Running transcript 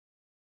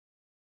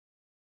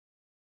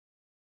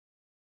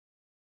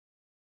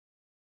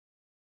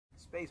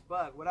Space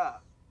Bug, what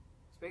up?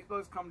 Space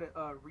Bug's come to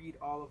read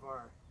all of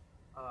our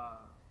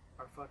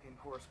fucking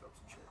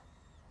horoscopes and shit.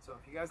 So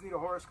if you guys need a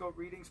horoscope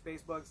reading,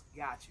 Space Bug's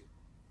got you.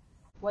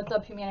 What's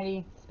up,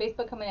 humanity? Space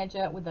Bug coming at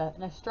you with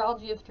an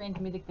Astrology of Strange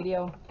music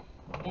video.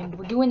 And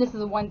we're doing this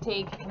as a one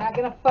take. We're not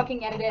gonna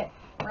fucking edit it.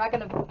 We're not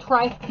gonna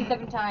try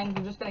 67 times.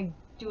 We're just gonna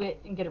do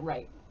it and get it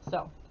right.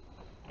 So,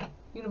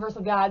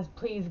 universal gods,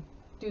 please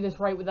do this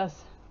right with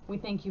us. We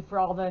thank you for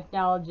all the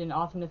knowledge and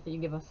awesomeness that you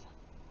give us.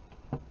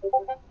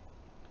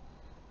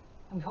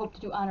 And we hope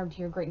to do honor to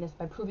your greatness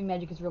by proving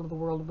magic is real to the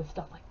world with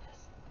stuff like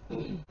this.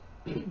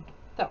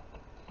 So,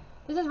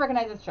 this is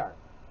Wrekonize's chart.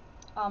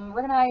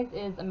 Wrekonize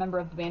is a member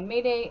of the band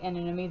Mayday and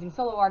an amazing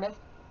solo artist.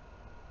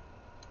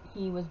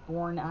 He was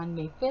born on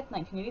May 5th,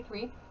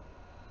 1983.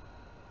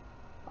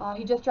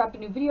 He just dropped a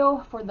new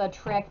video for the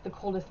track The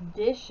Coldest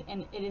Dish,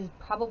 and it is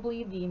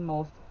probably the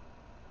most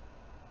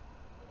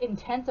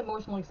intense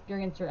emotional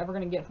experience you're ever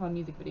going to get from a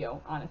music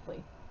video,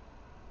 honestly.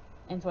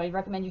 And so I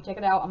recommend you check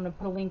it out. I'm going to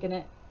put a link in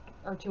it,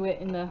 or to it,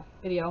 in the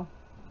video.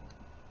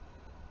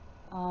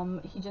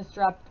 He just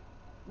dropped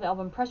the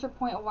album Pressure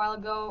Point a while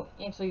ago.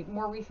 Actually,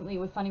 more recently it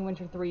was Sunny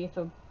Winter 3,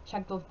 so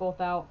check those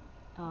both out.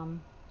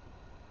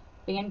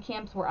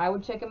 Bandcamp's where I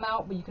would check him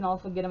out, but you can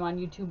also get him on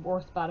YouTube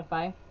or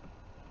Spotify.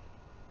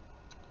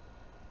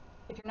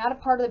 If you're not a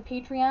part of the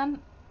Patreon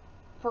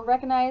for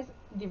Wrekonize,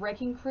 the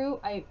Wrecking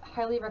Crew, I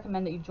highly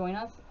recommend that you join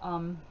us.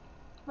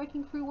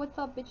 Wrecking Crew, what's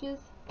up, bitches?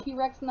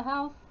 T-Rex in the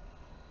house.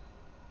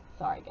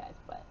 Sorry, guys,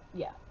 but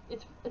yeah,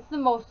 it's the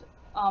most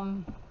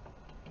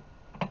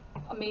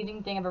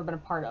amazing thing I've ever been a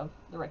part of,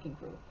 the Wrecking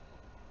Crew.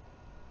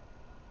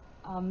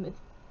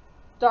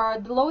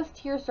 The lowest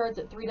tier starts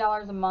at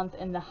 $3 a month,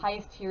 and the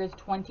highest tier is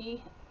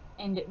 $20.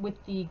 And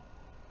with the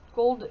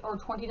gold or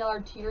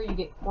 $20 tier, you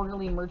get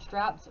quarterly merch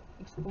drops,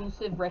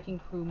 exclusive Wrecking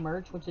Crew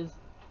merch, which is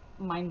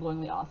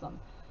mind-blowingly awesome.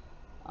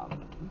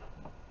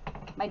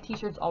 My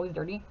t-shirt's always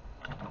dirty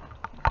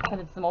because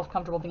it's the most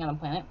comfortable thing on the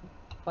planet.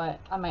 But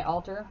on my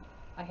altar,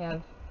 I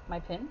have my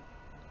pin.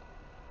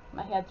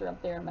 My hats are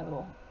up there in my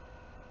little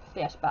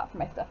stash spot for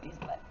my stuffies,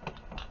 but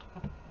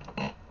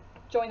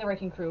join the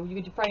Wrecking Crew. You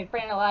get your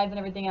Friday Night Lives and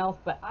everything else,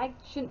 but I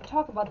shouldn't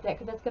talk about that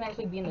because that's going to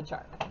actually be in the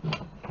chart.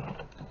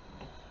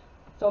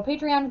 So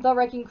Patreon, The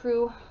Wrecking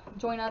Crew.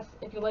 Join us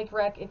if you like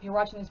Wreck. If you're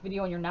watching this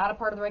video and you're not a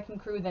part of the Wrecking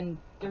Crew, then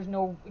there's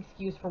no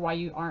excuse for why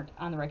you aren't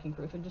on the Wrecking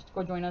Crew. So just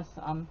go join us.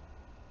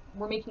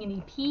 We're making an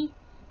EP.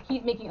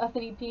 He's making us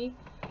an EP.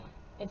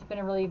 It's been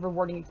a really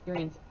rewarding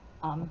experience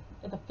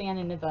as a fan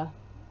and as a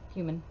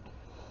human.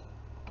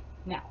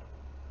 Now,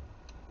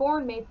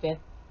 born May 5th,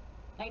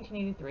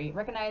 1983,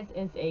 Wrekonize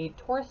is a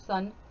Taurus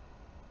Sun,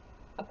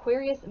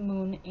 Aquarius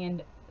Moon,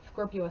 and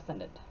Scorpio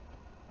Ascendant.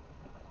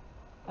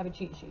 I have a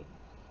cheat sheet.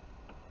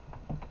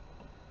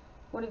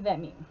 What does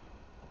that mean?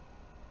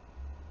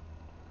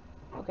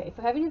 Okay,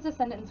 so having his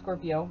Ascendant in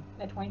Scorpio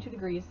at 22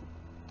 degrees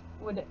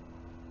would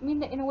mean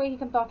that in a way he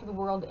comes off to the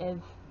world as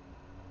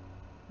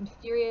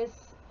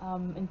mysterious,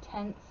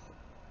 intense,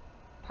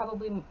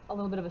 probably a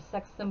little bit of a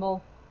sex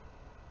symbol,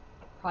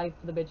 probably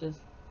for the bitches.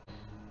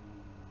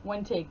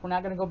 One take, we're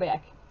not going to go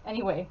back.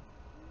 Anyway,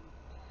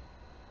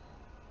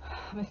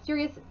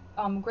 mysterious,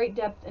 great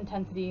depth,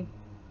 intensity.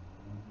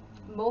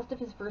 Most of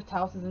his first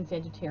house is in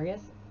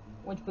Sagittarius,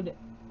 which would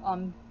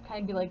kind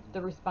of be like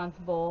the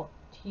responsible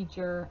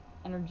teacher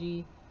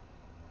energy.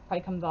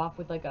 Probably comes off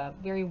with like a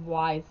very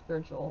wise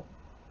spiritual,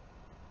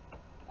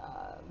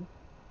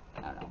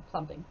 I don't know,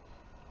 something.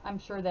 I'm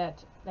sure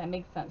that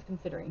makes sense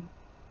considering.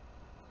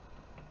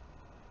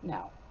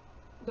 Now,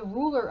 the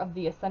ruler of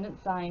the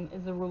ascendant sign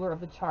is the ruler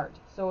of the chart.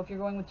 So if you're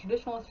going with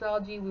traditional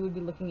astrology, we would be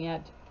looking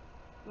at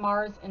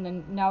Mars, and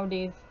then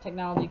nowadays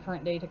technology,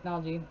 current day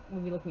technology,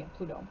 we'd be looking at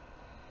Pluto.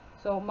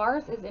 So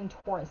Mars is in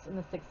Taurus in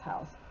the 6th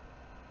house,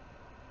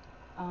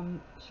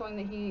 showing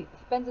that he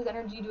spends his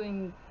energy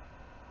doing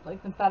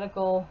like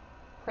methodical,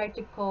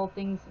 practical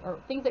things, or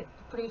things that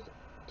produce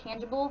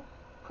tangible,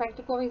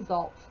 practical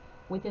results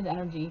with his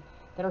energy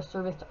that are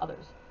service to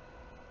others.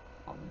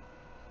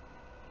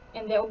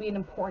 And that will be an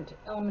important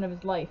element of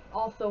his life.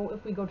 Also,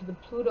 if we go to the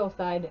Pluto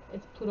side,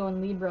 it's Pluto in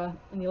Libra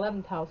in the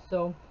 11th house,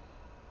 so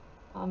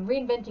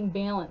reinventing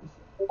balance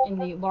in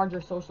the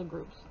larger social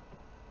groups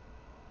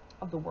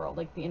of the world,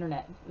 like the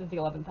internet is the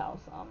 11th house.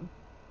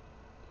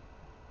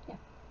 Yeah,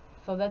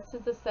 so that's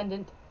his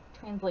ascendant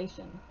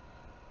translation.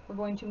 We're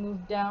going to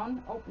move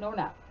down. Oh, no, we're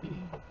not.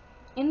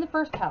 In the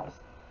 1st house,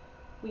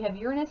 we have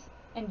Uranus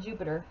and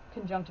Jupiter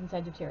conjunct in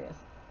Sagittarius.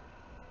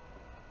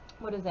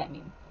 What does that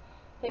mean?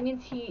 That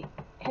means he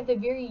has a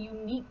very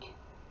unique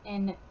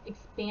and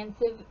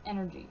expansive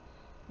energy.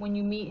 When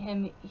you meet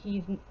him,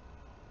 he's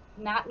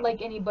not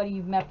like anybody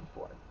you've met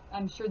before.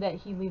 I'm sure that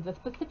he leaves a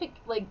specific,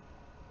 like,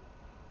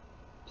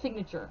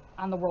 signature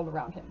on the world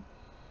around him.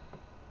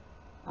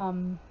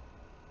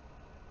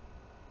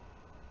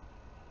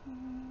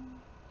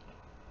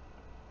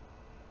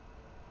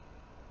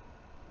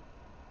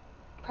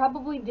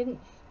 Probably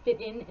didn't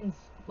fit in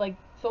like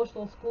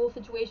social school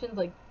situations.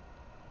 Like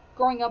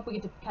growing up, we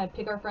get to kind of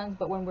pick our friends,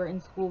 but when we're in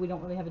school, we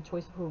don't really have a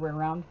choice of who we're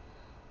around,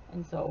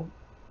 and so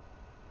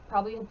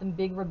probably had some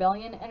big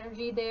rebellion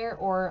energy there,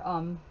 or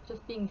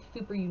just being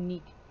super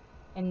unique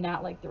and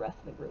not like the rest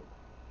of the group.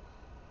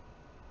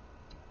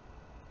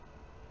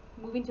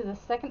 Moving to the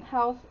second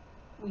house,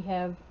 we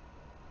have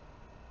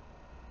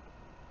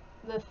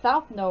the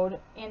South Node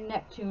and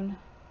Neptune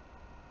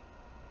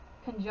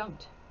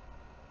conjunct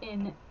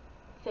in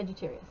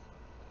Sagittarius.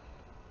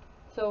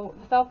 So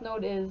the South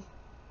Node is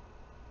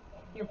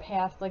your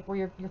past, like where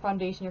your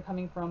foundation you're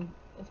coming from,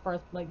 as far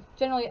as like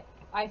generally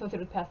I associate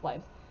with past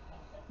lives.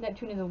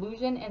 Neptune is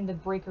illusion and the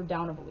breaker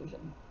down of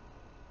illusion.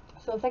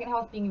 So the second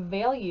house being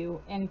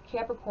value and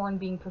Capricorn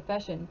being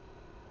profession.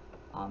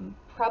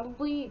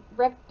 Probably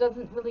Rek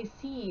doesn't really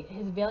see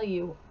his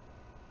value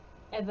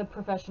as a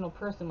professional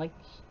person. Like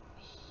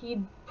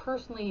he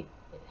personally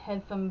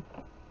has some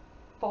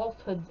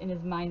falsehoods in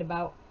his mind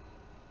about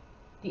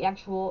the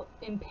actual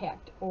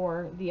impact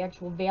or the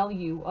actual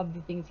value of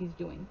the things he's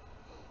doing.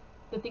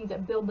 The things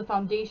that build the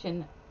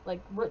foundation,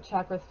 like root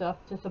chakra stuff,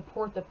 to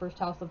support the first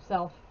house of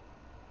self.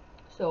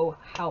 So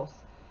house,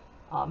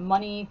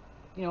 money,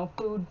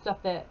 food, stuff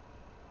that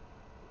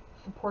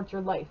supports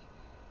your life.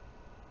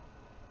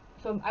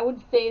 So I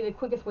would say the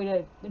quickest way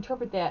to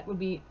interpret that would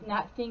be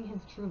not seeing his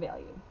true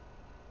value.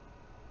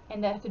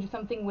 And that has to do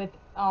something with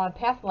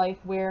past life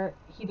where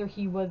either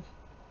he was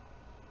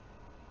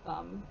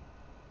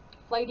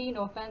flighty,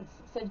 no offense,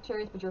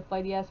 Sagittarius, but you're a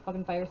flighty ass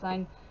fucking fire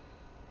sign,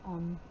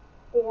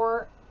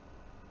 or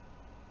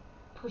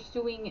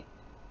pursuing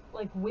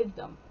like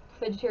wisdom.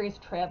 Sagittarius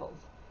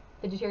travels.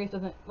 Sagittarius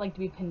doesn't like to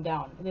be pinned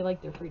down. They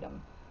like their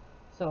freedom.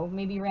 So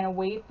maybe you ran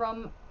away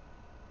from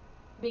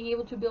being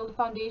able to build a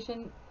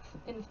foundation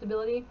in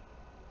stability.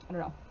 I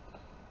don't know.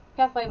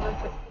 Past lives are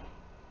tricky.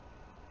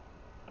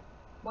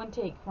 One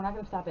take. We're not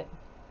going to stop it.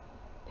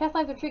 Past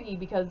lives are tricky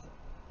because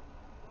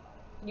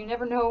you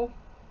never know.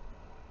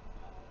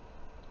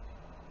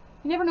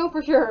 You never know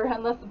for sure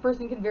unless the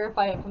person can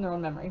verify it from their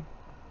own memory.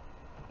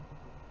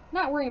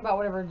 Not worrying about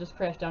whatever just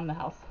crashed down in the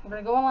house. We're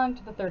going to go along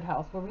to the third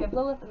house where we have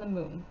Lilith and the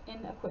Moon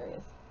in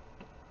Aquarius.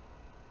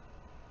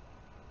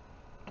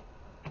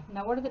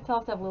 Now what does it tell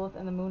us to have Lilith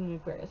and the Moon in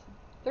Aquarius?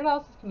 Third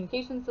house is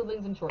communication,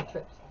 siblings, and short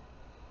trips.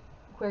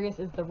 Aquarius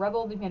is the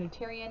rebel, the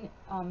humanitarian,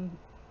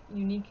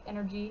 unique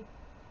energy.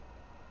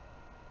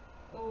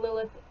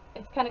 Lilith,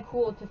 it's kind of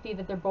cool to see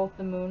that they're both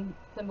the moon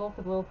symbol,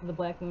 because Lilith is the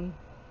black moon.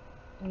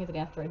 I think it's an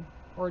asteroid.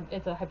 Or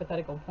it's a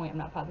hypothetical point, I'm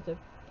not positive.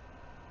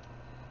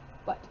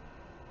 But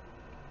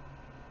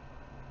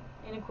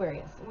in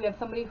Aquarius, we have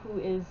somebody who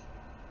is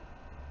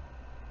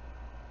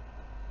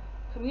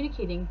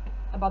communicating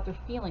about their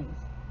feelings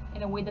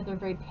in a way that they're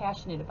very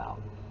passionate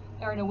about,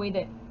 or in a way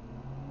that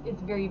is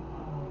very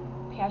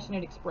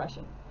passionate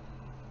expression.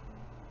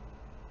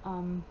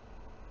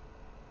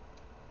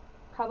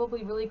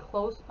 Probably really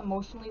close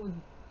emotionally with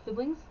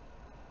siblings.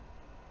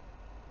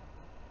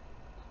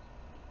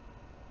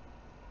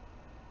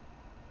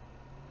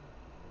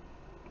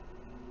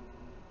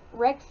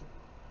 Rek's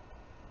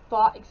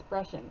thought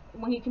expression,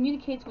 when he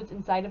communicates what's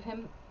inside of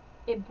him,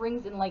 it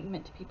brings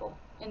enlightenment to people.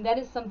 And that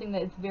is something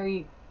that is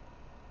very,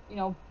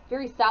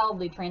 very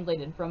solidly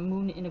translated from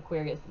Moon in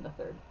Aquarius in the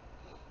third.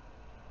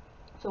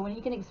 So when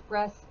he can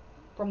express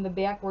from the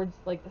backwards,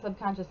 like the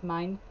subconscious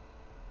mind,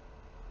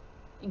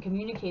 and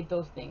communicate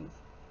those things,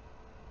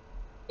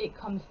 it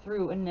comes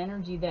through an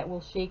energy that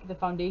will shake the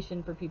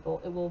foundation for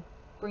people. It will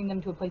bring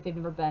them to a place they've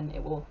never been.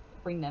 It will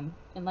bring them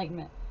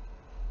enlightenment.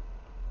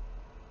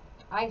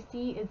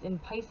 IC is in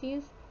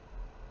Pisces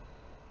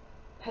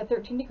at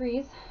 13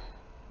 degrees.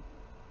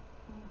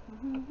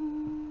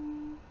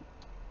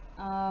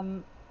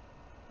 The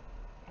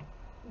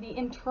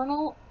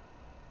internal,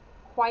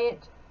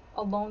 quiet,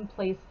 alone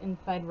place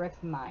inside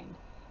Rek's mind.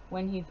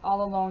 When he's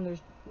all alone,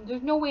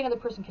 there's no way another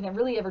person can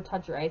really ever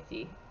touch your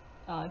IC.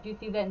 If you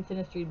see that in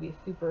Sinistry, it'd be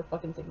super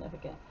fucking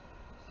significant.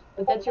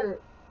 But that's your,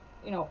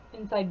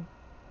 inside,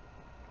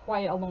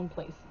 quiet, alone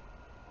place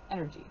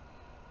energy.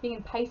 Being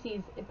in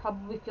Pisces, it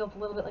probably feels a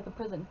little bit like a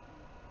prison.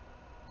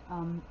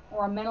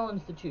 Or a mental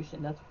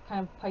institution. That's kind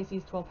of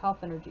Pisces 12th house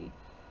energy.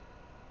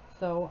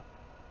 So,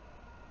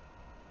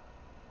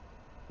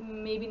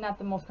 maybe not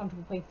the most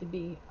comfortable place to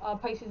be.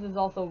 Pisces is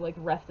also like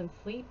rest and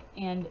sleep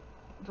and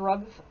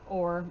drugs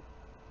or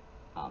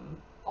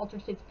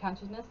altered states of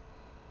consciousness.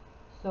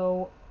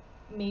 So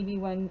maybe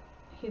when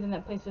he's in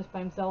that place just by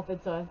himself,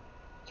 it's a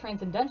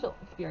transcendental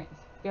experience.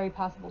 Very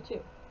possible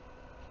too.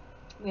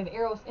 We have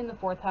Eros in the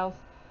 4th house,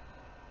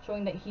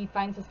 showing that he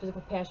finds his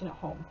physical passion at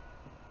home.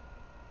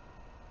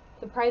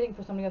 Surprising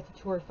for somebody who has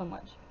to tour so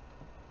much.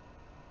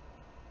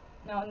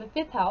 Now in the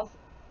 5th house,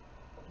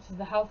 which is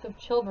the house of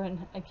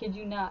children, I kid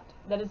you not,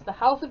 that is the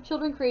house of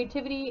children,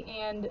 creativity,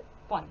 and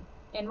fun,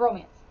 and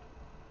romance.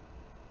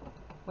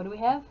 What do we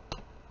have?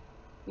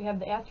 We have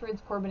the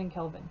asteroids Corbin and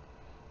Kelvin.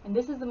 And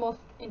this is the most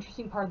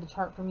interesting part of the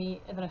chart for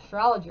me as an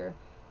astrologer,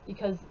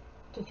 because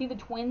to see the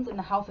twins in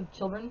the house of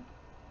children,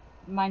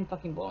 mind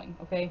fucking blowing,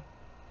 okay?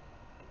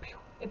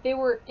 If they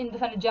were in the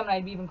sign of Gemini,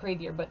 I'd be even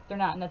crazier, but they're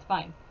not, and that's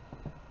fine.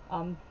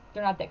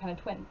 They're not that kind of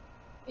twin.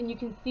 And you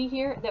can see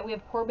here that we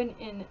have Corbin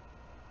in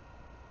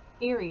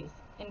Aries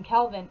and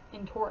Kelvin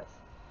in Taurus.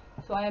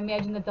 So I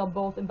imagine that they'll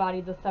both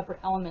embody the separate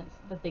elements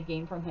that they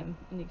gain from him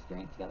in the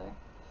experience together.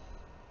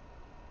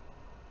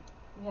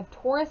 We have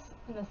Taurus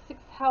in the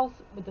 6th house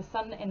with the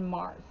Sun and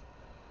Mars.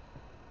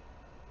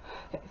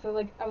 Okay, so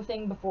like I was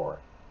saying before,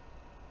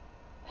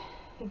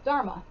 his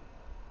Dharma.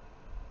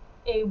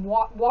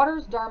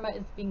 Water's Dharma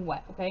is being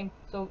wet, okay?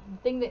 So the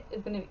thing that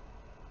is going to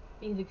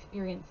be his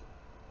experience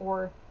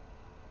or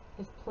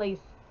his place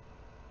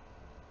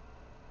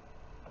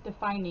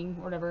defining,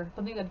 or whatever,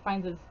 something that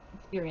defines his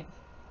experience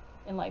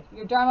in life.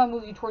 Your Dharma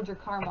moves you towards your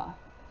karma.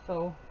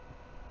 So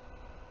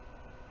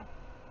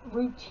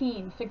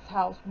routine, 6th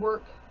house,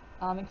 work,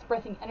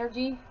 expressing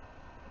energy.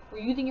 We're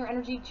using your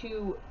energy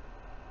to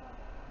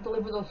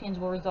deliver those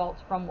tangible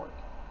results from work,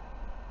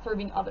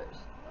 serving others.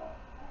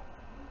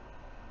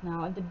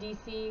 Now at the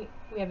DC,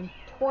 we have in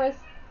Taurus,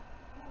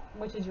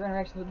 which is your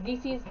interaction with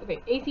DCs. Okay,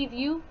 AC is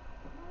you,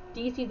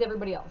 DC is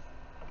everybody else.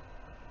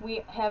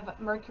 We have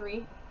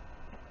Mercury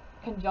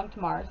conjunct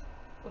Mars,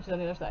 which is on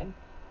the other side,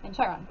 and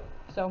Chiron.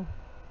 So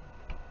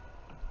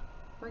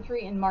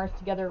Mercury and Mars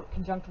together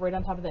conjunct right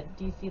on top of that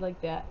DC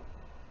like that,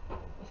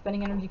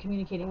 spending energy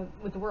communicating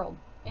with the world.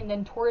 And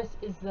then Taurus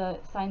is the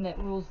sign that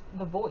rules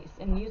the voice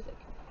and music.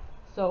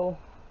 So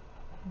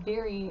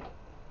very,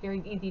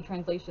 very easy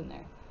translation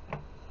there.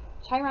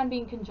 Chiron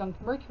being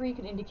conjunct Mercury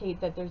could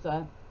indicate that there's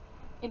a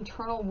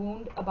internal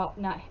wound about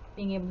not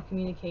being able to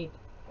communicate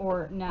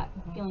or not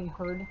feeling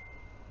heard.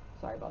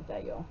 Sorry about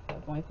that, yo.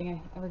 That's the only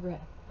thing I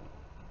regret.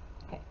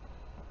 Okay.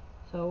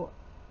 So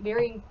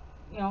very,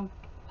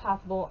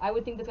 possible. I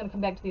would think that's going to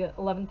come back to the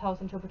 11th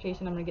house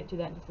interpretation. I'm going to get to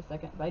that in just a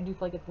second, but I do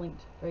feel like it's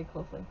linked very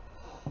closely.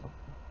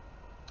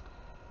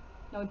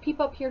 Now we peep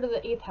up here to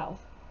the 8th house.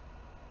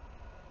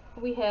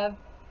 We have,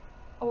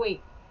 oh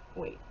wait,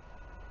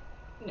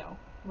 no,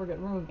 we're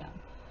good, we're moving on.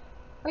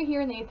 Right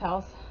here in the 8th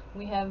house,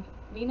 we have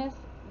Venus,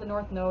 the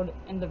North Node,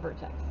 and the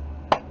vertex.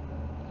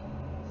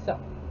 So,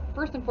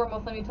 first and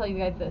foremost, let me tell you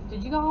guys this.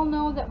 Did you all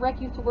know that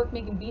Rek used to work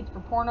making beats for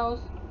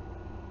pornos?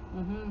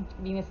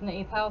 Venus in the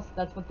 8th house,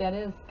 that's what that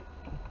is.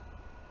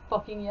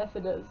 Fucking yes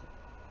it is.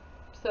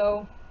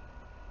 So,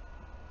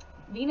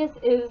 Venus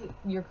is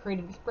your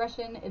creative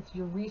expression, it's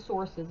your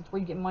resources, it's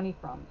where you get money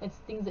from. It's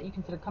things that you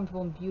consider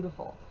comfortable and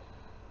beautiful.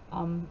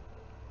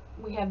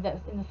 We have that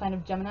in the sign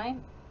of Gemini,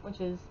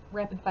 which is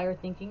rapid fire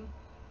thinking,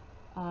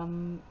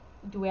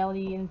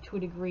 duality and to a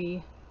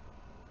degree,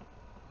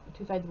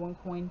 two sides of one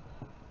coin.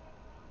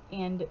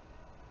 And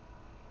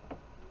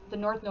the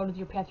North Node is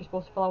your path you're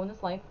supposed to follow in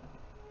this life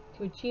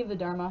to achieve the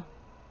Dharma,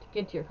 to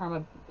get to your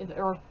karma,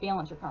 or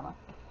balance your karma.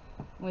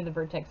 With the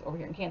vertex over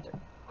here in Cancer.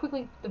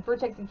 Quickly, the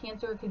vertex in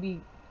Cancer could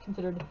be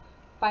considered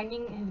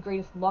finding his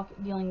greatest luck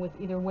dealing with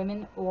either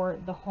women or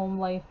the home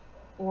life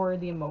or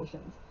the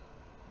emotions.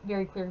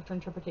 Very clear for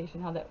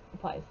interpretation how that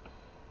applies.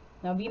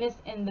 Now Venus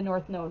and the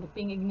North Node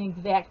being an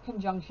exact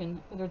conjunction,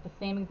 because they're at the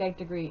same exact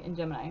degree in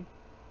Gemini.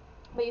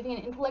 But using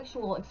an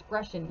intellectual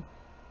expression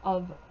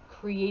of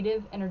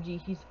creative energy,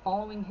 he's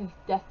following his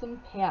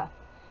destined path,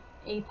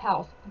 8th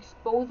house,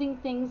 exposing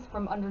things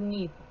from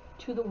underneath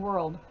to the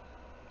world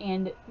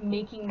and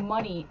making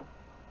money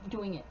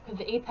doing it. Because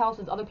the 8th house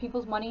is other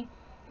people's money,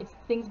 it's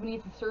things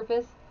beneath the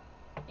surface,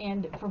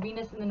 and for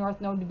Venus and the North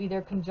Node to be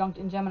there conjunct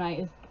in Gemini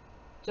is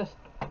just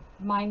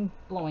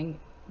mind-blowing.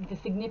 The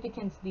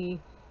significance, the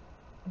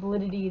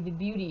validity, the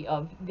beauty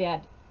of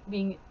that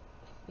being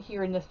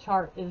here in this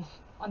chart is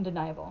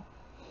undeniable.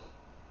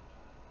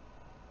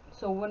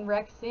 So when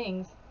Rek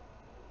sings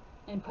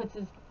and puts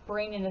his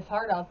brain and his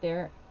heart out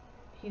there,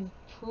 he's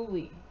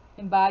truly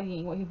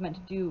embodying what he's meant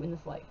to do in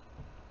this life.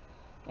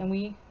 And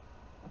we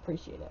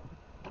appreciate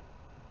it.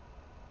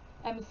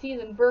 MC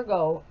is in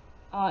Virgo,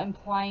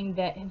 implying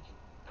that his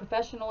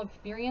professional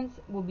experience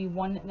will be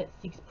one that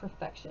seeks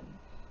perfection.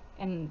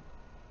 And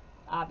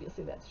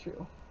obviously that's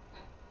true.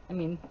 I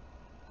mean,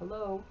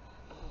 hello.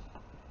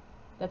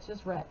 That's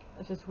just Rek.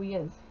 That's just who he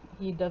is.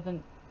 He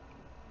doesn't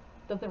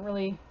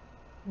really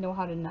know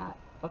how to not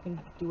fucking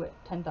do it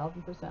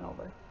 10,000%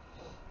 over.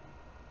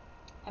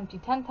 Empty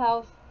 10th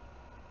house.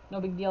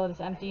 No big deal, it's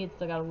empty. It's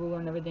still got a ruler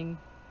and everything.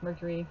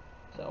 Mercury.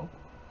 So,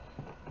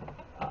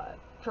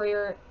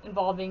 career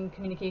involving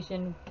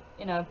communication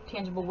in a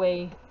tangible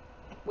way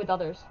with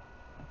others.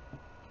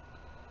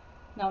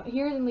 Now,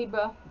 here in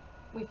Libra,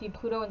 we see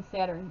Pluto and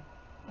Saturn,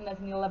 and that's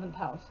in the 11th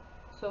house.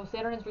 So,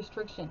 Saturn is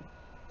restriction.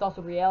 It's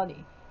also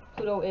reality.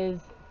 Pluto is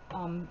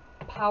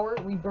power,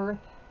 rebirth.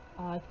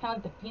 It's kind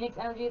of like the phoenix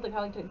energy, like how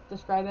I like to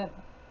describe it.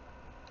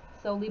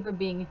 So, Libra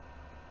being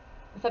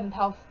the 7th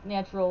house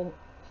natural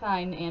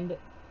sign and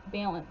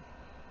balance,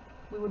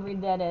 we would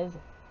read that as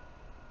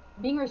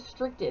being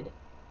restricted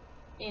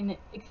in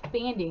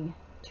expanding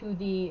to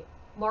the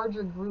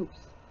larger groups,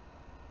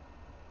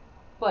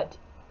 but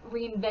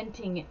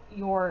reinventing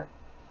your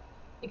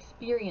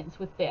experience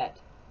with that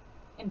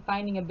and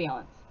finding a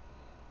balance.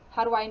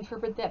 How do I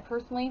interpret that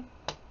personally?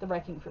 The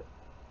Wrecking Crew.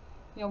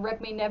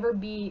 Rek may never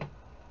be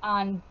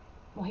on,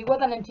 well, he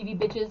was on MTV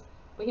Bitches,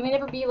 but he may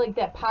never be like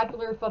that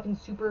popular fucking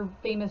super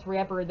famous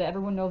rapper that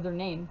everyone knows their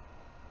name.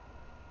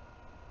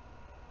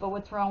 But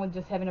what's wrong with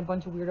just having a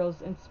bunch of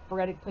weirdos in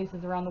sporadic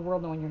places around the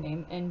world knowing your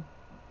name and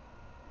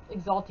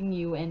exalting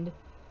you and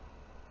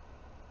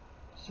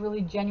just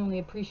really genuinely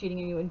appreciating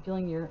you and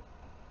feeling your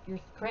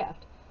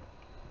craft?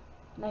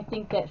 And I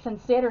think that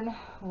since Saturn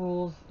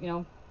rules, you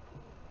know,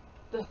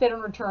 the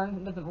Saturn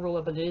return doesn't rule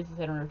it, but it is the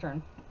Saturn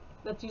return.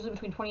 That's usually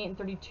between 28 and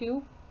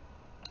 32.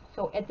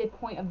 So at the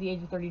point of the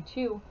age of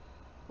 32,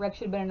 Rex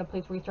should have been in a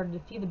place where he started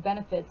to see the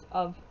benefits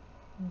of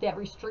that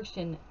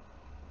restriction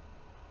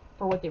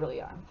for what they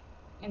really are.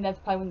 And that's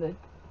probably when the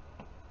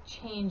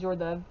change or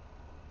the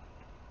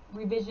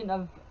revision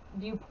of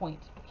viewpoint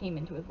came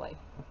into his life.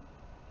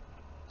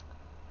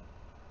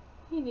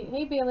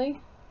 Hey Bailey.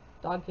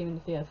 Dog came in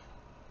to see us.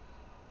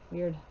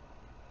 Weird.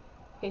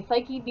 Okay,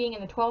 Psyche being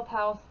in the 12th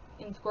house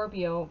in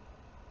Scorpio.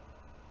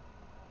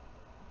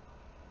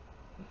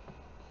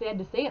 Sad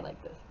to say it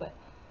like this, but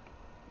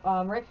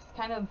Rick's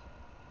kind of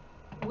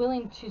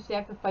willing to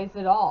sacrifice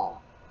it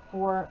all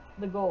for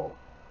the goal.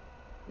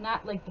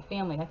 Not like the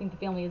family. I think the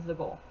family is the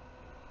goal.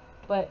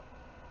 But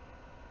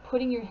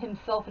putting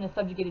himself in a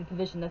subjugated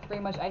position, that's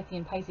very much I see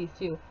in Pisces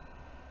too,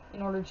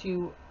 in order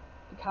to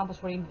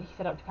accomplish what he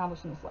set out to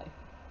accomplish in this life.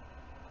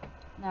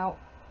 Now,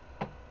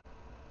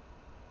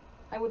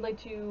 I would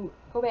like to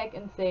go back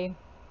and say,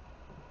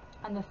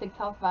 on the 6th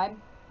house vibe,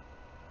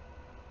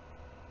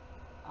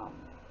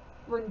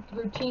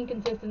 routine,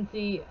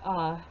 consistency,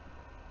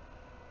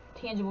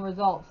 tangible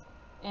results,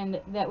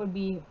 and that would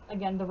be,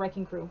 again, the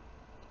Wrecking Crew.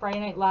 Friday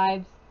Night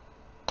Lives,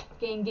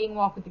 gang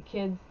walk with the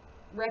kids.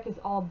 Wreck is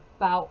all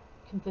about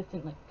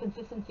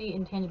consistency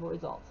and tangible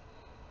results.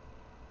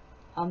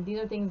 These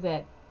are things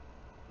that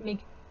make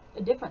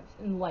a difference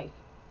in life,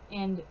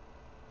 and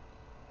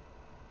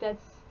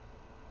that's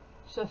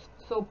just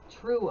so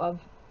true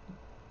of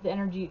the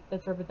energy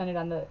that's represented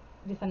on the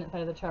descendant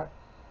side of the chart.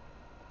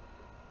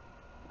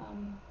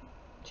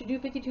 To do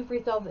 52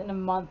 freestyles in a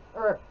month,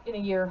 or in a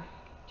year,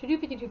 to do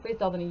 52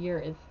 freestyles in a year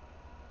is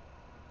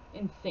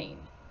insane,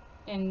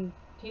 and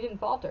he didn't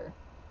falter.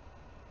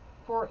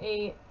 For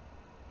a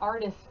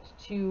artist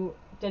to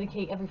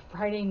dedicate every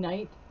Friday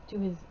night to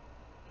his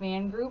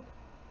fan group,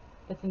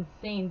 that's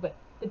insane, but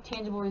the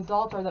tangible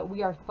results are that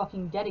we are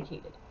fucking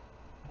dedicated.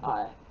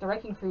 The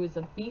Wrecking Crew is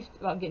a beast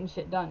about getting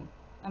shit done.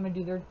 I'm gonna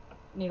do their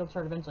natal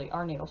chart eventually,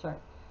 our natal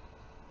chart.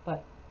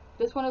 But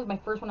this one is my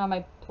first one on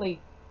my plate.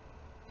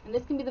 And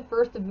this can be the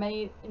first of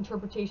many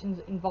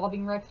interpretations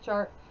involving Rex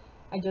chart.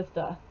 I just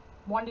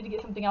wanted to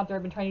get something out there.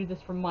 I've been trying to do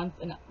this for months,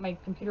 and my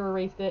computer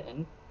erased it,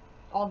 and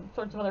all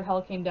sorts of other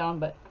hell came down.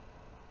 But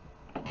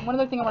one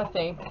other thing I want to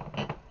say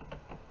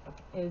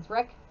is,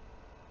 Rex,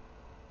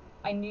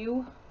 I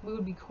knew we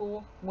would be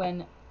cool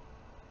when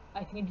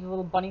I think you do the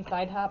little bunny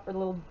side hop, or the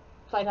little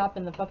side hop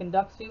in the fucking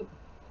duck suit,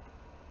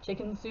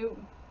 chicken suit.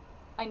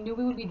 I knew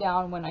we would be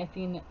down when I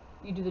seen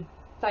you do the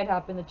side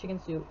hop in the chicken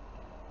suit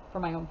for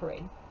my own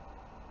parade.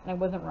 And I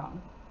wasn't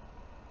wrong.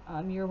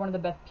 You're one of the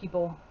best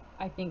people,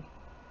 I think,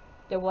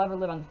 that will ever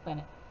live on this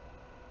planet.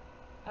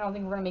 I don't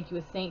think we're going to make you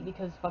a saint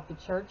because fuck the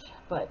church,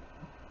 but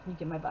you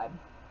get my vibe.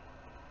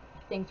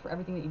 Thanks for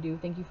everything that you do.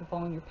 Thank you for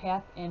following your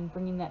path and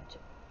bringing that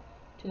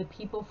to the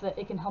people so that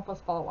it can help us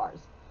follow ours.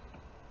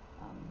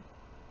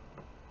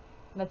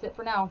 That's it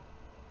for now.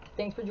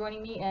 Thanks for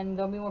joining me, and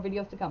there'll be more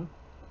videos to come.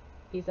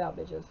 Peace out,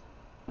 bitches.